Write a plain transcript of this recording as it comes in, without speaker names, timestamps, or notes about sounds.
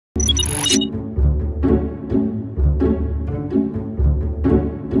Hello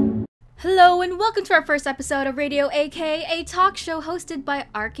and welcome to our first episode of Radio AK, a talk show hosted by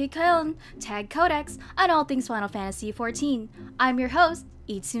Arakawa, Tag Codex, on all things Final Fantasy XIV. I'm your host,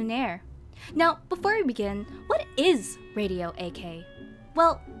 Itsu Neir. Now, before we begin, what is Radio AK?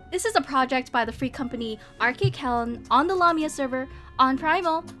 Well, this is a project by the free company Arakawa on the Lamia server, on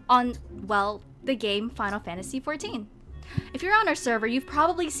Primal, on, well, the game Final Fantasy XIV. If you're on our server, you've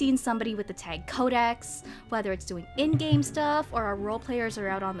probably seen somebody with the tag codex, whether it's doing in-game stuff, or our role players are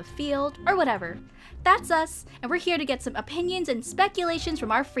out on the field, or whatever. That's us, and we're here to get some opinions and speculations from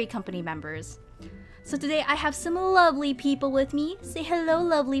our free company members. So today I have some lovely people with me. Say hello,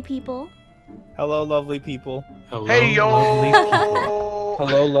 lovely people. Hello, lovely people. Hello, hey, yo! lovely people.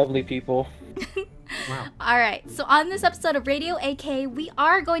 Hello, lovely people. Wow. Alright, so on this episode of Radio AK, we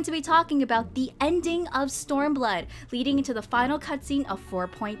are going to be talking about the ending of Stormblood, leading into the final cutscene of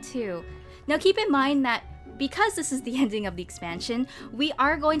 4.2. Now keep in mind that because this is the ending of the expansion, we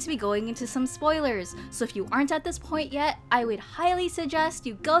are going to be going into some spoilers. So if you aren't at this point yet, I would highly suggest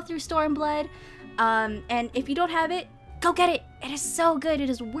you go through Stormblood, and if you don't have it, go get it! It is so good, it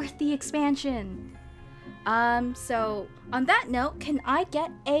is worth the expansion. So on that note, can I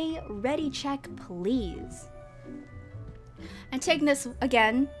get a ready check, please? And taking this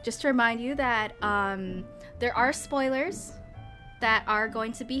again, just to remind you that there are spoilers that are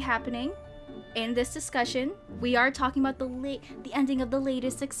going to be happening in this discussion. We are talking about the ending of the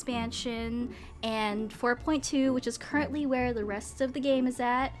latest expansion and 4.2, which is currently where the rest of the game is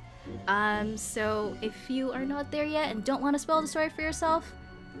at. So if you are not there yet and don't want to spoil the story for yourself,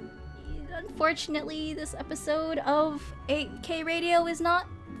 unfortunately, this episode of 8K Radio is not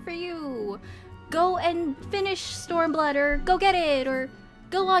for you. Go and finish Stormblood, or go get it, or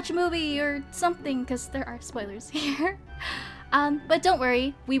go watch a movie, or something, because there are spoilers here. But don't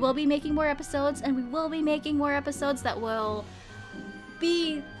worry, we will be making more episodes, and we will be making more episodes that will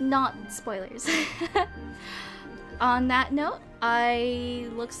be not spoilers. On that note,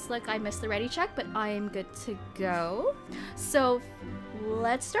 looks like I missed the ready check, but I am good to go. So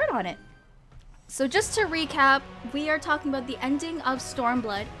let's start on it. So just to recap, we are talking about the ending of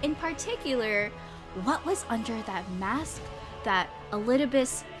Stormblood, in particular, what was under that mask that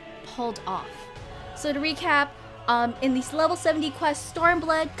Elidibus pulled off. So to recap, in this level 70 quest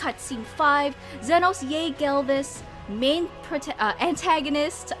Stormblood, cutscene 5, Zenos Ye-Gelvis, main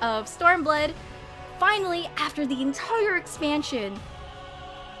antagonist of Stormblood, finally, after the entire expansion,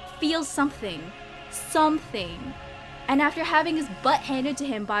 feels something. And after having his butt handed to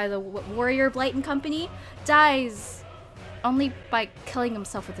him by the warrior of Light and Company, dies only by killing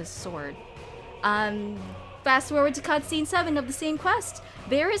himself with his sword. Fast forward to cutscene 7 of the same quest.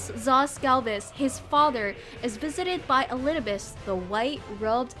 Varys Zos Galvis, his father, is visited by Elidibus, the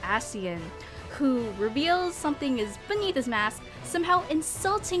white-robed Ascian, who reveals something is beneath his mask, somehow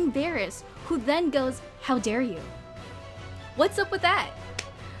insulting Varys, who then goes, "How dare you?" What's up with that?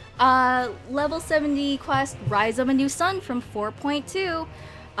 Level 70 quest, Rise of a New Sun from 4.2.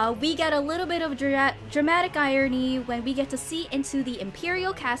 We get a little bit of dramatic irony when we get to see into the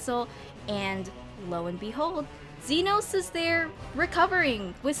Imperial Castle, and lo and behold, Zenos is there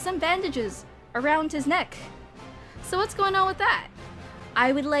recovering with some bandages around his neck. So what's going on with that?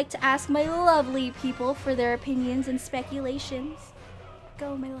 I would like to ask my lovely people for their opinions and speculations.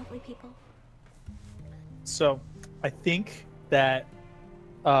 Go, my lovely people. So, I think that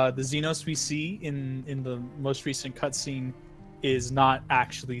the Zenos we see in the most recent cutscene is not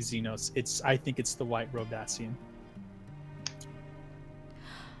actually Zenos. I think it's the white-robed Ascian.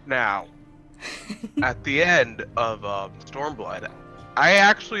 Now, at the end of Stormblood, I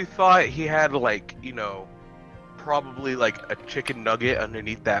actually thought he had, like, probably like a chicken nugget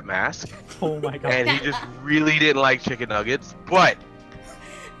underneath that mask. Oh my god. And he just really didn't like chicken nuggets. But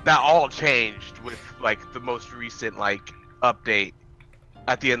that all changed with, like, the most recent, like, update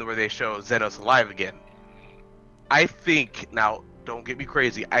at the end where they show Zenos alive again. I think, now, don't get me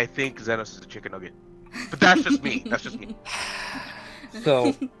crazy, I think Zenos is a chicken nugget. But that's just me. That's just me.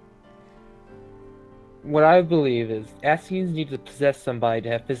 So, what I believe is Ascians need to possess somebody to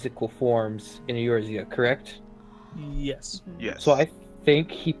have physical forms in Eorzea, correct? Yes. Yes. So I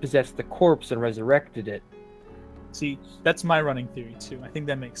think he possessed the corpse and resurrected it. See, that's my running theory too. I think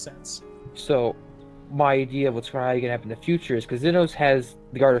that makes sense. So, my idea of what's probably going to happen in the future is because Zenos has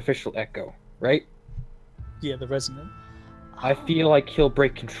the artificial echo, right? Yeah, the resonant. I feel like he'll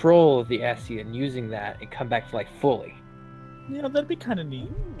break control of the Ascian using that and come back to life fully. Yeah, that'd be kind of neat.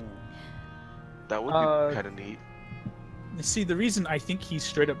 That would be kind of neat. See, the reason I think he's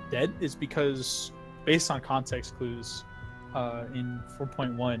straight up dead is because, based on context clues, in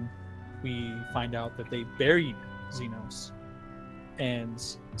 4.1, we find out that they buried Xenos. And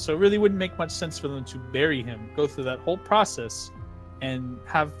so it really wouldn't make much sense for them to bury him, go through that whole process, and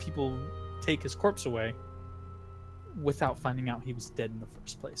have people take his corpse away without finding out he was dead in the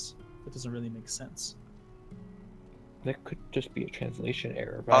first place. That doesn't really make sense. That could just be a translation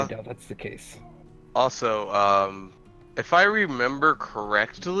error, but I doubt that's the case. Also, if I remember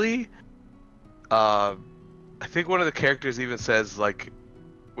correctly, I think one of the characters even says, like,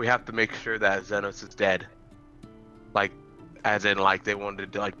 we have to make sure that Xenos is dead. Like, as in, like, they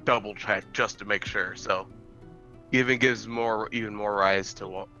wanted to, like, double check just to make sure. So, even gives even more rise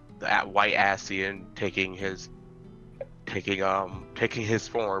to that white Ascian taking his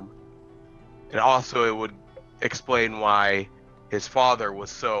form. And also, it would explain why his father was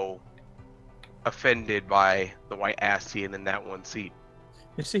so offended by the white Ascian in that one seat.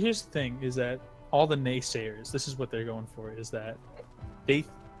 You see, here's the thing: is that all the naysayers, this is what they're going for, is that they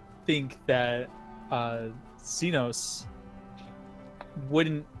think that Xenos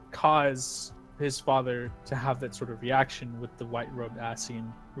wouldn't cause his father to have that sort of reaction with the white-robed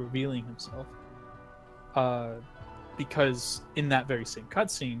Ascian revealing himself, because in that very same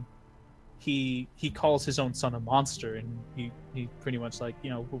cutscene, he calls his own son a monster, and he pretty much, like, you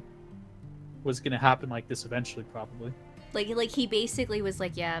know, was gonna happen like this eventually, probably. Like he basically was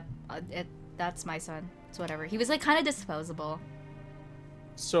like, yeah, that's my son. It's whatever. He was like kind of disposable.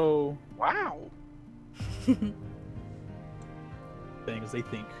 So Wow. things they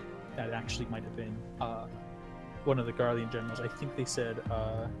think that actually might have been one of the Guardian generals. I think they said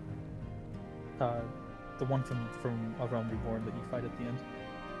the one from A Realm Reborn that you fight at the end.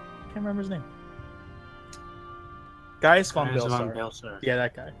 Can't remember his name. Gaius von Belsar. Yeah,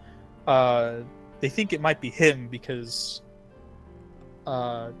 that guy. They think it might be him because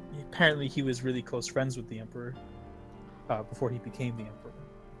apparently he was really close friends with the Emperor before he became the Emperor.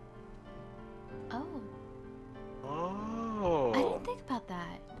 Oh. I didn't think about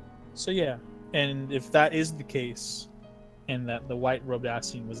that. So yeah, and if that is the case, and that the white-robed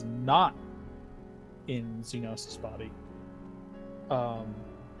Ascian was not in Xenos' body,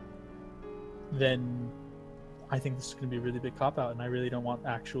 then I think this is going to be a really big cop-out, and I really don't want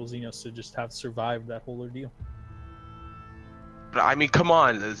actual Xenos to just have survived that whole ordeal. But I mean, come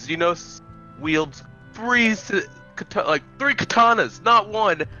on, Xenos wields three katanas, not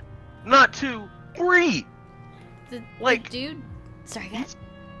one, not two, three. The dude. Sorry, guys.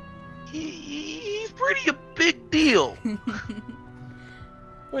 He's pretty a big deal.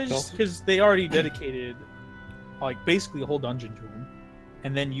 Well, just because they already dedicated, like, basically a whole dungeon to him,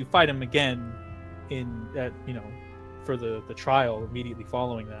 and then you fight him again for the trial immediately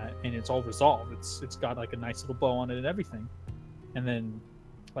following that, and it's all resolved. It's got like a nice little bow on it and everything, and then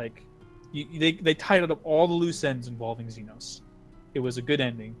like they tied up all the loose ends involving Xenos. It was a good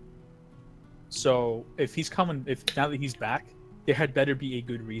ending. So if now that he's back, there had better be a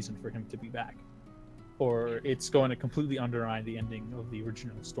good reason for him to be back, or it's going to completely undermine the ending of the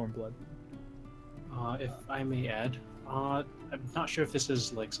original Stormblood. If I may add, I'm not sure if this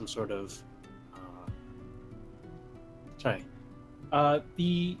is like some sort of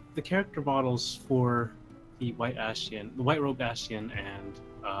the character models for the white robe Ascian and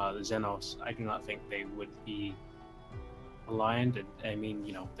the Xenos, I do not think they would be aligned. And I mean,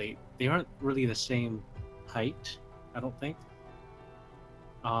 you know, they aren't really the same height, I don't think.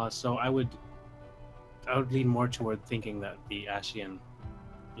 So I would lean more toward thinking that the Ascian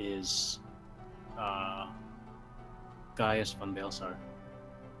is Gaius von Belsar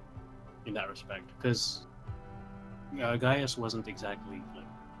in that respect, because Gaius wasn't exactly like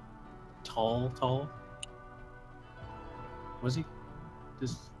tall. Was he?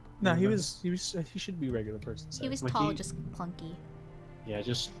 No, he should be a regular person size. He was Like tall, just clunky. Yeah,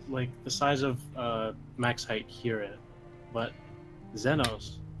 just like the size of max height here. But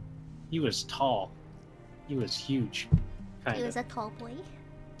Xenos, he was tall. He was huge. He was a tall boy.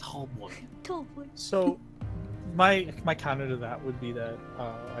 Tall boy. Tall boy. So my counter to that would be that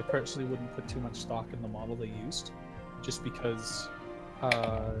I personally wouldn't put too much stock in the model they used, just because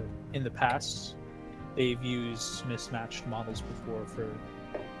in the past they've used mismatched models before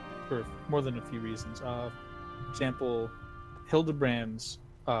for more than a few reasons. For example, Hildebrand's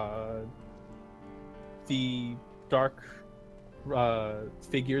the dark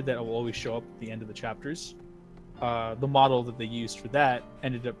figure that will always show up at the end of the chapters. The model that they used for that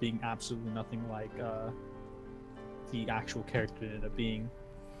ended up being absolutely nothing like the actual character ended up being.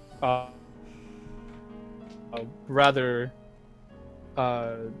 Rather,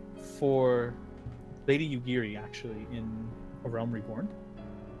 for Lady Yugiri, actually, in A Realm Reborn,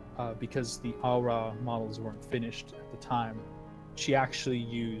 because the Aura models weren't finished at the time, she actually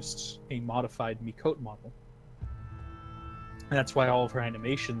used a modified Miqo'te model. And that's why all of her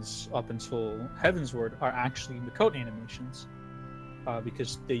animations up until Heavensward are actually Miqo'te animations,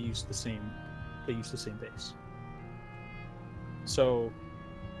 because they use the same base. So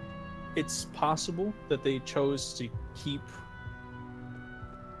it's possible that they chose to keep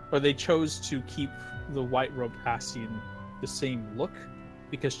the white-robed Ascian the same look,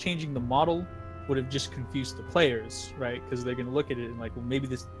 because changing the model would have just confused the players, right? Because they're going to look at it and like, well, maybe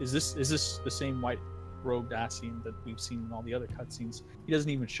this is the same white-robed Ascian that we've seen in all the other cutscenes. He doesn't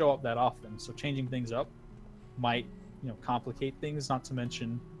even show up that often, so changing things up might, complicate things. Not to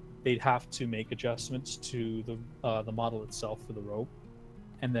mention, they'd have to make adjustments to the model itself for the robe,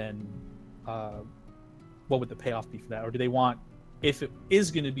 and then what would the payoff be for that? Or do they want, if it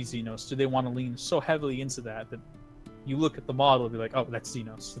is going to be Xenos, do they want to lean so heavily into that you look at the model and be like, oh, that's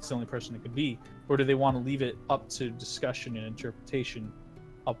Xenos, that's the only person it could be? Or do they want to leave it up to discussion and interpretation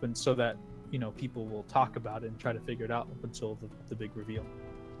so that people will talk about it and try to figure it out up until the big reveal?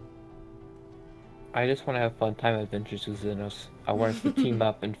 I just want to have fun time adventures with Xenos. I want us to team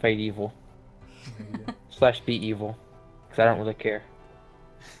up and fight evil. / be evil. Because I don't really care.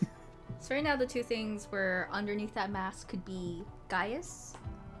 So right now the two things were underneath that mask could be Gaius,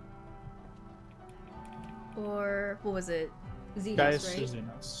 or what was it? Xenos, Gaius right? or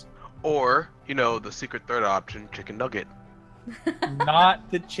Xenos. Or, the secret third option, chicken nugget.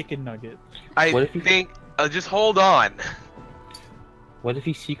 Not the chicken nugget. I think. Just hold on. What if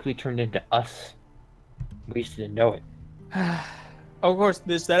he secretly turned into us? We just didn't know it. Of course,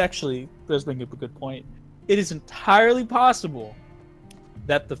 that actually does bring up a good point. It is entirely possible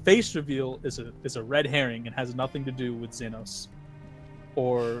that the face reveal is a red herring and has nothing to do with Xenos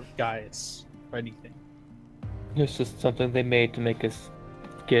or Gaius or anything. It's just something they made to make us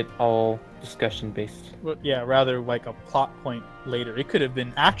get all discussion based. Well, yeah, rather like a plot point later. It could have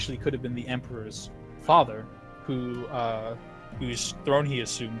been the Emperor's father, whose throne he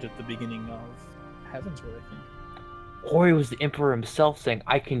assumed at the beginning of Heavensward, I think. Or it was the Emperor himself saying,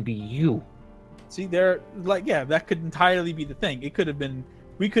 "I can be you." See, that could entirely be the thing. It could have been,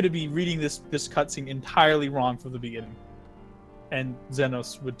 we could have been reading this cutscene entirely wrong from the beginning, and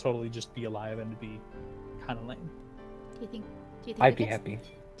Xenos would totally just be alive and be kind of lame. Do you think I'd be happy.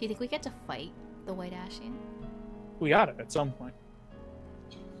 Do you think we get to fight the White Ascian? We got it at some point.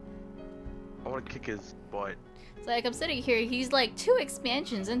 I want to kick his butt. It's like I'm sitting here. He's like 2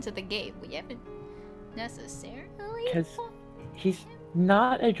 expansions into the game. We haven't necessarily. Because he's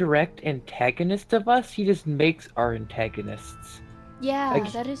not a direct antagonist of us. He just makes our antagonists. Yeah,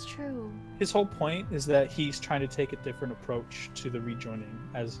 Like, that is true. His whole point is that he's trying to take a different approach to the rejoining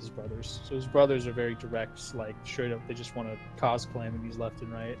as his brothers. So his brothers are very direct, like straight up, they just want to cause calamities left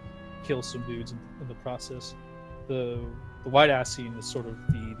and right, kill some dudes in the process. The White Ascian is sort of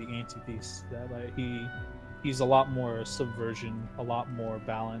the antithesis. That he's a lot more subversion, a lot more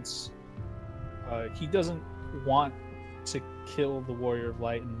balance. He doesn't want to kill the Warrior of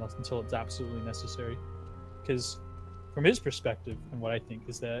Light until it's absolutely necessary, because from his perspective, and what I think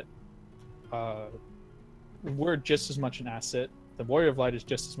is that we're just as much an asset. The Warrior of Light is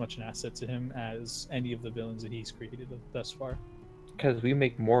just as much an asset to him as any of the villains that he's created thus far. Because we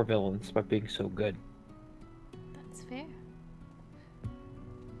make more villains by being so good. That's fair.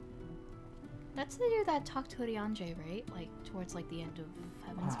 That's the dude that talked to Oriange, right? Like towards like the end of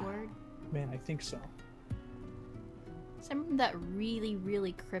Heavensward. Man, I think so. Some of that really,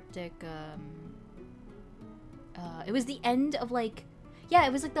 really cryptic. It was the end of like, yeah,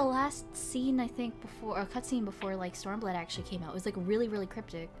 it was like the last scene I think before a cutscene before like Stormblood actually came out. It was like really, really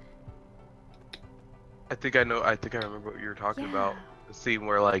cryptic. I think I remember what you were talking about. The scene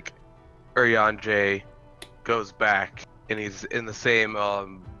where like Oriange goes back and he's in the same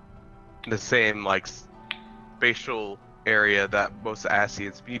like spatial area that most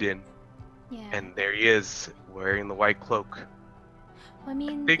Ascians meet in. Yeah. And there he is wearing the white cloak. I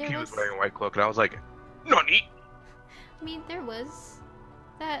mean, I think he was wearing a white cloak, and I was like, "Nani?" I mean, there was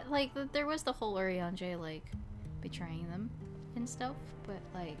that, like, there was the whole Oriange, like, betraying them and stuff, but,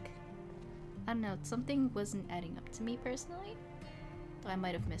 like, I don't know, something wasn't adding up to me personally. I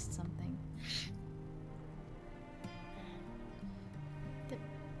might have missed something.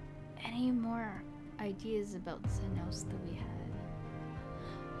 Any more ideas about Xenos that we had?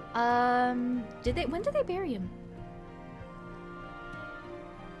 When did they bury him?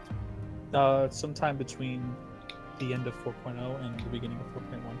 Sometime between the end of 4.0 and the beginning of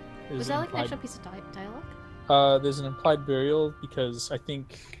 4.1. Was that like an actual piece of dialogue? There's an implied burial because I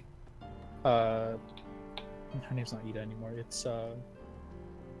think her name's not Ida anymore. It's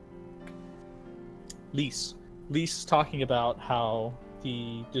Lise. Lisa's talking about how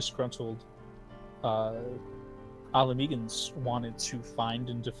the disgruntled Alamegans wanted to find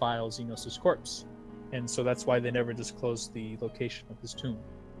and defile Zenos' corpse, and so that's why they never disclosed the location of his tomb.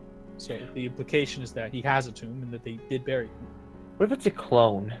 So the implication is that he has a tomb and that they did bury him. What if it's a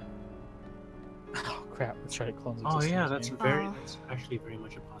clone? Oh crap! That's right, clones Oh exist in yeah, this that's game. that's actually very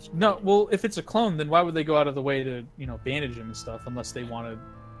much a possibility. No, well, if it's a clone, then why would they go out of the way to, bandage him and stuff, unless they want to,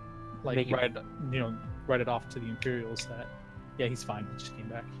 like, write it off to the Imperials that, yeah, he's fine, he just came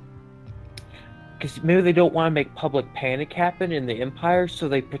back. Because maybe they don't want to make public panic happen in the Empire, so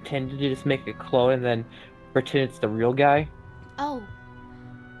they pretended to just make a clone and then pretend it's the real guy. Oh,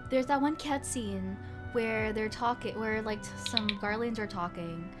 there's that one cutscene where they're talking, where like some Garleans are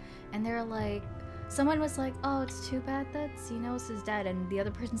talking, and they're like, someone was like, "Oh, it's too bad that Zenos is dead," and the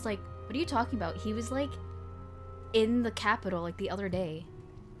other person's like, "What are you talking about? He was like in the capital like the other day."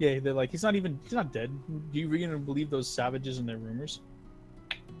 Yeah, they're like, he's not dead. Do you really believe those savages and their rumors?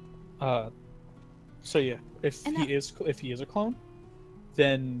 So yeah, if he is a clone,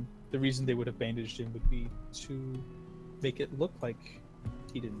 then the reason they would have bandaged him would be to make it look like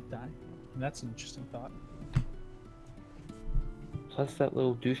he didn't die, and that's an interesting thought. Plus, that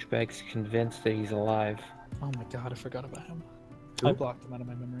little douchebag's convinced that he's alive. Oh my god, I forgot about him. Who? I blocked him out of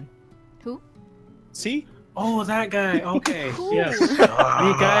my memory. Who? See? Oh, that guy. Okay. Cool. Yes. The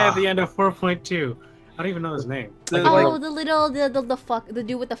guy at the end of 4.2. I don't even know his name. Oh, the little the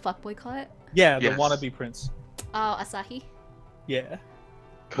dude with the fuckboy cut. Yeah, the Yes. wannabe prince. Oh, Asahi. Yeah.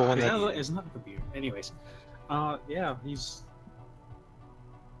 The one that- It's not the beard. Anyways, yeah, he's.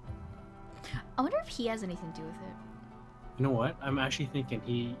 I wonder if he has anything to do with it. You know what? I'm actually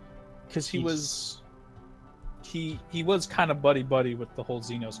thinking Because he He's- was kind of buddy with the whole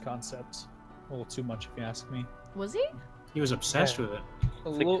Xenos concept. A little too much, if you ask me. Was he? he was obsessed Yeah. with it.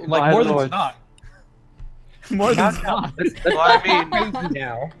 Like more than Lord. not. More than not. Well, I mean, Crazy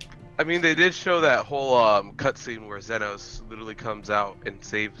now. I mean, they did show that whole cutscene where Zenos literally comes out and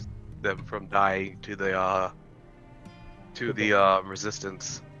saves them from dying to the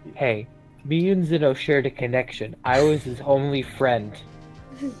resistance. Hey, me and Zeno shared a connection. I was his only friend.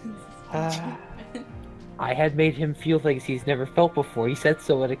 I had made him feel things he's never felt before. He said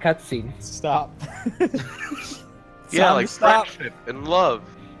so in a cutscene. Stop. Yeah, Sam, like stop. friendship and love.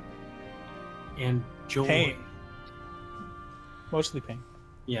 And joy. Pain. Mostly pain.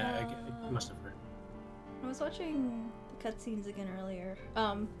 Yeah, I must have heard. I was watching the cutscenes again earlier.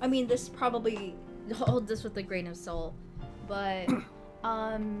 I mean, this probably hold this with a grain of salt, but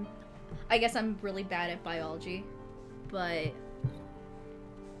I guess I'm really bad at biology, but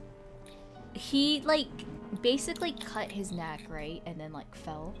he like basically cut his neck, right, and then like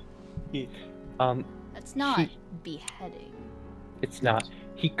fell. Yeah. That's not beheading. It's not.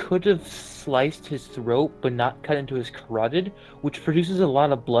 He could have sliced his throat, but not cut into his carotid, which produces a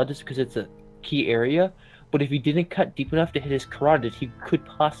lot of blood just because it's a key area. But if he didn't cut deep enough to hit his carotid, he could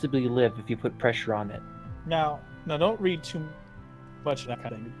possibly live if you put pressure on it. Now, don't read too much of that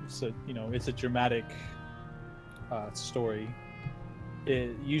kind of thing. It's it's a dramatic story.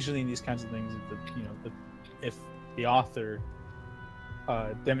 Usually in these kinds of things, if the author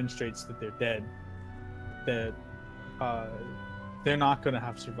demonstrates that they're dead, that they're not going to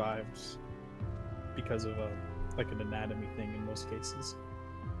have survived because of an anatomy thing in most cases.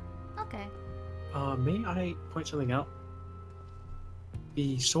 Okay. May I point something out?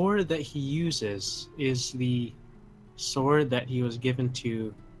 The sword that he uses is the sword that he was given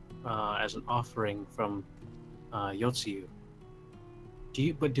to as an offering from Yotsuyu.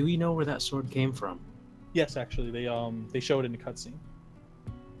 Do we know where that sword came from? Yes, actually, they show it in the cutscene.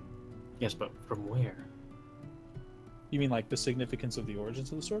 Yes, but from where? You mean like the significance of the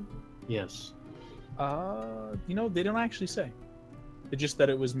origins of the sword? Yes. They don't actually say. It's just that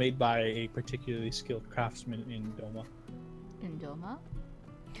it was made by a particularly skilled craftsman in Doma. In Doma?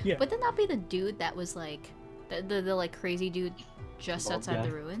 Yeah. Wouldn't that be the dude that was like the like crazy dude just Bald outside guy?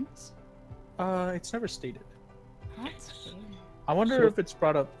 the ruins? It's never stated. That's weird. I wonder So- if it's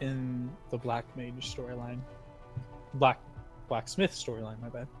brought up in the Black Mage storyline. Blacksmith storyline, my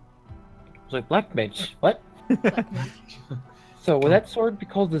bad. I was like, Black Mage, what? Black Mage. So would that sword be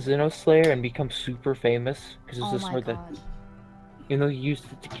called the Zinot Slayer and become super famous? Because it's Oh a my sword that, god. even though he used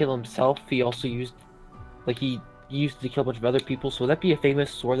it to kill himself, he also used, he used it to kill a bunch of other people. So would that be a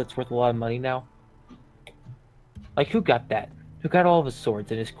famous sword that's worth a lot of money now? Like, who got that? Who got all of his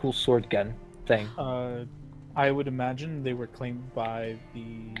swords and his cool sword gun thing? I would imagine they were claimed by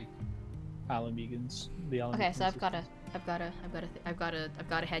the Alamegans. Okay, so I've got a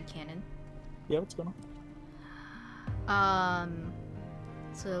head cannon. Yeah, what's going on?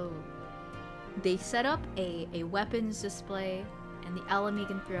 So they set up a weapons display in the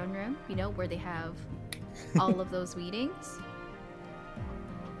Alamegan throne room, you know, where they have all of those meetings.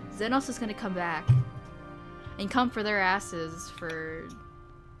 Zenos is gonna come back and come for their asses for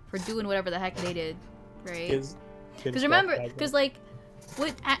doing whatever the heck they did, right? Because remember, because like,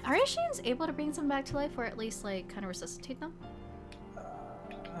 are Ascians able to bring someone back to life, or at least like kind of resuscitate them?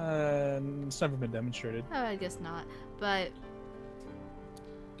 It's never been demonstrated. Oh, I guess not. But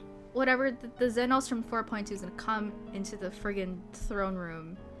whatever, the Zenos from 4.2 is gonna come into the friggin' throne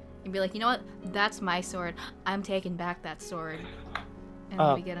room and be like, you know what? That's my sword. I'm taking back that sword. And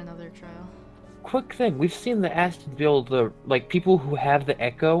then we get another trial. Quick thing, we've seen the Ascians be able to, like, people who have the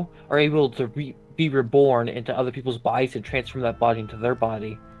Echo are able to be reborn into other people's bodies and transform that body into their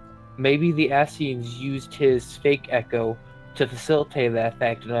body. Maybe the Ascians used his fake Echo to facilitate that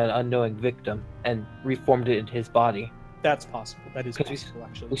effect on an unknowing victim and reformed it into his body. That's possible. That is possible,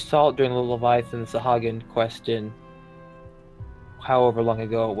 actually. We saw it during the Leviathan Sahagin quest in however long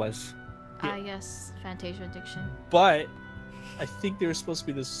ago it was. Yes, Fantasia addiction. But I think there was supposed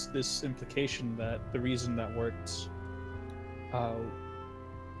to be this implication that the reason that worked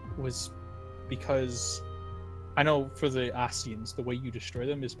was because I know for the Ascians, the way you destroy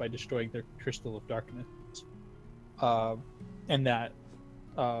them is by destroying their crystal of darkness, and that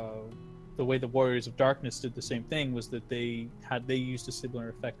the way the Warriors of Darkness did the same thing was that they used a similar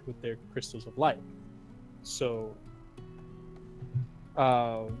effect with their crystals of light. So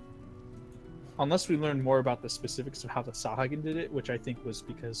unless we learn more about the specifics of how the Sahagin did it, which I think was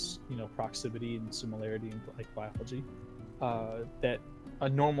because, you know, proximity and similarity in like biology, that a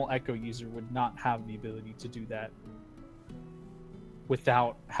normal Echo user would not have the ability to do that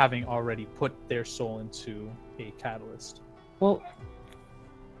without having already put their soul into a catalyst. Well,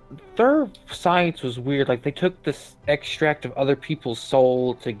 their science was weird. Like, they took this extract of other people's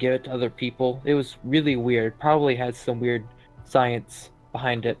soul to give it to other people. It was really weird. Probably had some weird science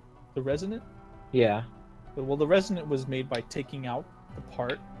behind it. The resonant? Yeah. Well, the resonant was made by taking out the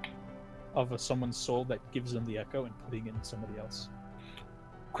part of someone's soul that gives them the Echo and putting it in somebody else.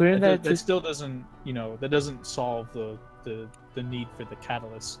 Couldn't that still doesn't, you know, that doesn't solve the need for the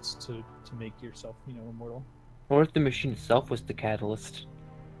catalysts to make yourself, you know, immortal. Or if the machine itself was the catalyst,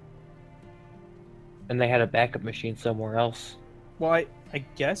 and they had a backup machine somewhere else. Well, I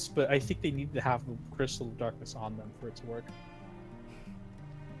guess, but I think they need to have the crystal of darkness on them for it to work.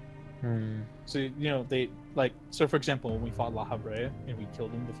 So, you know, so for example, when we fought La Habrea and we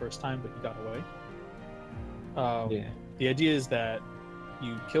killed him the first time, but he got away. Yeah. The idea is that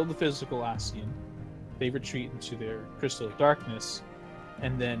you kill the physical Ascian, they retreat into their crystal of darkness,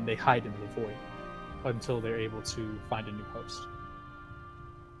 and then they hide in the void until they're able to find a new host.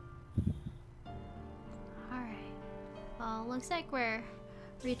 Alright. Well, looks like we're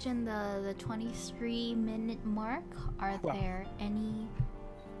reaching the 23-minute mark. Are there any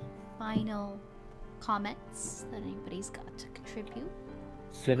final comments that anybody's got to contribute?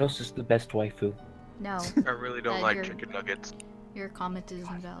 Zenos is the best waifu. No. I really don't like chicken nuggets. Your comment is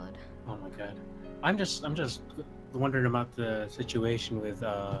invalid. Oh my god. I'm just wondering about the situation with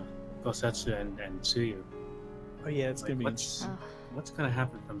Gosetsu and Tsuyu. Oh yeah, it's gonna be. What's gonna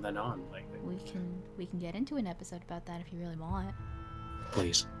happen from then on? Like, we can get into an episode about that if you really want.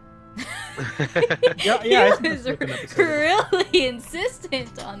 please. yeah, He was really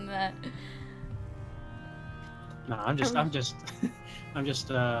insistent on that. No, I'm just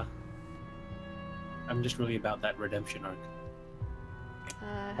really about that redemption arc.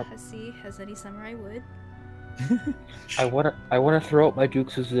 Has any samurai wood? I wanna throw out my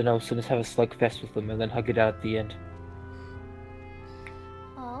Dukes of Zenos and just have a slugfest with them and then hug it out at the end.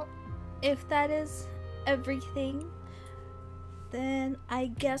 Well, if that is everything, then I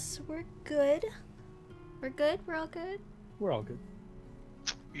guess we're good. We're good? We're all good? We're all good.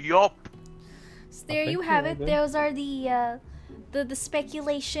 Yup. So there you have it. Those are the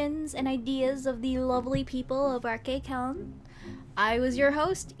speculations and ideas of the lovely people of Arcade Calm. I was your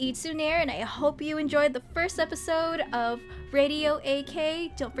host, Itsu Neir, and I hope you enjoyed the first episode of Radio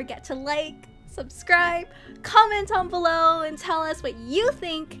AK. Don't forget to like, subscribe, comment on below, and tell us what you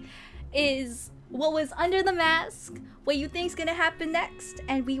think is what was under the mask, what you think's gonna happen next,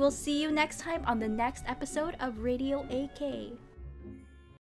 and we will see you next time on the next episode of Radio AK.